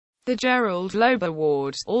The Gerald Loeb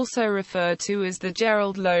Award, also referred to as the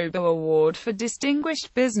Gerald Loeb Award for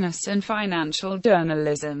Distinguished Business and Financial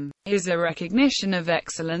Journalism, is a recognition of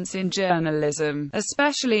excellence in journalism,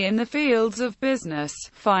 especially in the fields of business,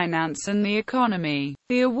 finance and the economy.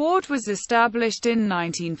 The award was established in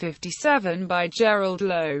 1957 by Gerald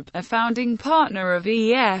Loeb, a founding partner of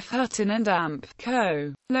E.F.Hutton and AMP,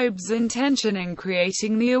 Co. Loeb's intention in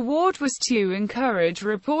creating the award was to encourage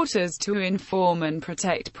reporters to inform and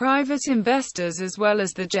protect private investors as well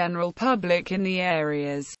as the general public in the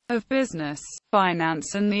areas of business,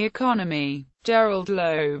 finance and the economy. Gerald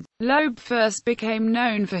Loeb. Loeb first became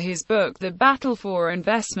known for his book The Battle for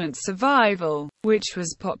Investment Survival, which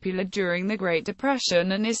was popular during the Great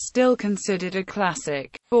Depression and is still considered a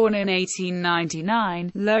classic. Born in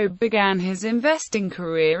 1899, Loeb began his investing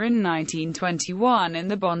career in 1921 in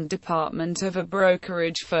the bond department of a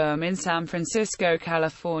brokerage firm in San Francisco,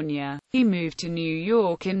 California. He moved to New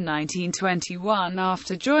York in 1921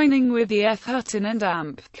 after joining with E.F.Hutton and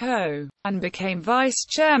AMP, Co., and became vice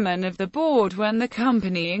chairman of the board when the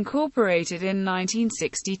company incorporated in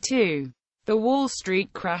 1962. The Wall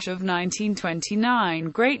Street crash of 1929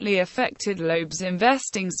 greatly affected Loeb's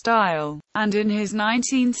investing style, and in his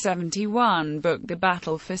 1971 book The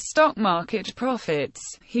Battle for Stock Market Profits,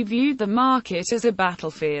 he viewed the market as a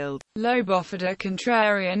battlefield. Loeb offered a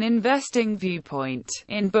contrarian investing viewpoint,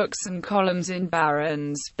 in books and columns in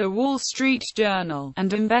Barron's, The Wall Street Journal,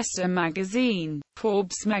 and Investor magazine.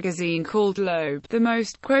 Forbes magazine called Loeb the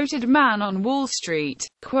most quoted man on Wall Street.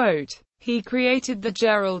 Quote, "He created the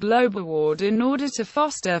Gerald Loeb Award in order to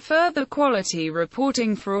foster further quality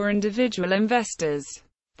reporting for individual investors."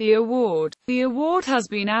 The award has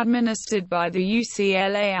been administered by the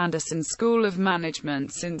UCLA Anderson School of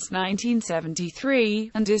Management since 1973,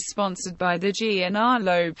 and is sponsored by the G.N.R.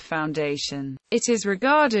 Loeb Foundation. It is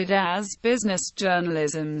regarded as business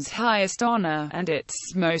journalism's highest honor, and its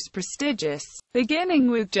most prestigious, beginning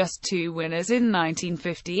with just 2 winners in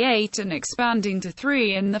 1958 and expanding to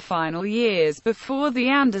 3 in the final years before the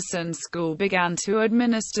Anderson School began to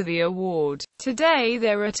administer the award. Today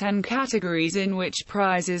there are 10 categories in which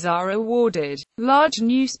prizes are awarded: large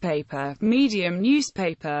newspaper, medium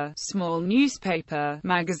newspaper, small newspaper,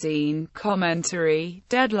 magazine, commentary,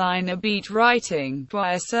 deadline or beat writing,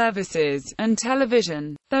 wire services, and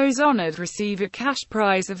television. Those honored receive a cash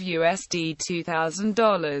prize of USD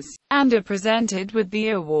 $2,000, and are presented with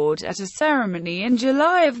the award at a ceremony in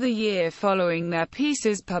July of the year following their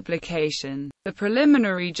piece's publication. The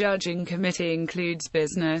preliminary judging committee includes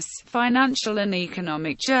business, financial and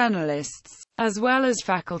economic journalists, as well as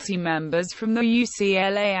faculty members from the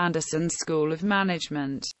UCLA Anderson School of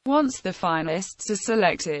Management. Once the finalists are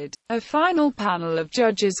selected, a final panel of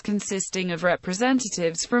judges consisting of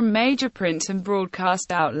representatives from major print and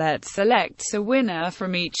broadcast outlets selects a winner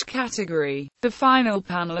from each category. The final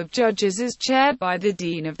panel of judges is chaired by the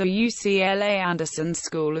dean of the UCLA Anderson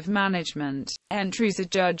School of Management. Entries are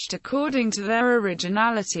judged according to their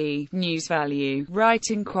originality, news value,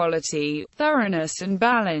 writing quality, thoroughness and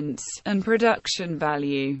balance, and production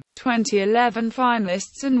value. 2011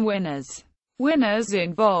 finalists and winners. Winners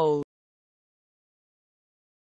in bold.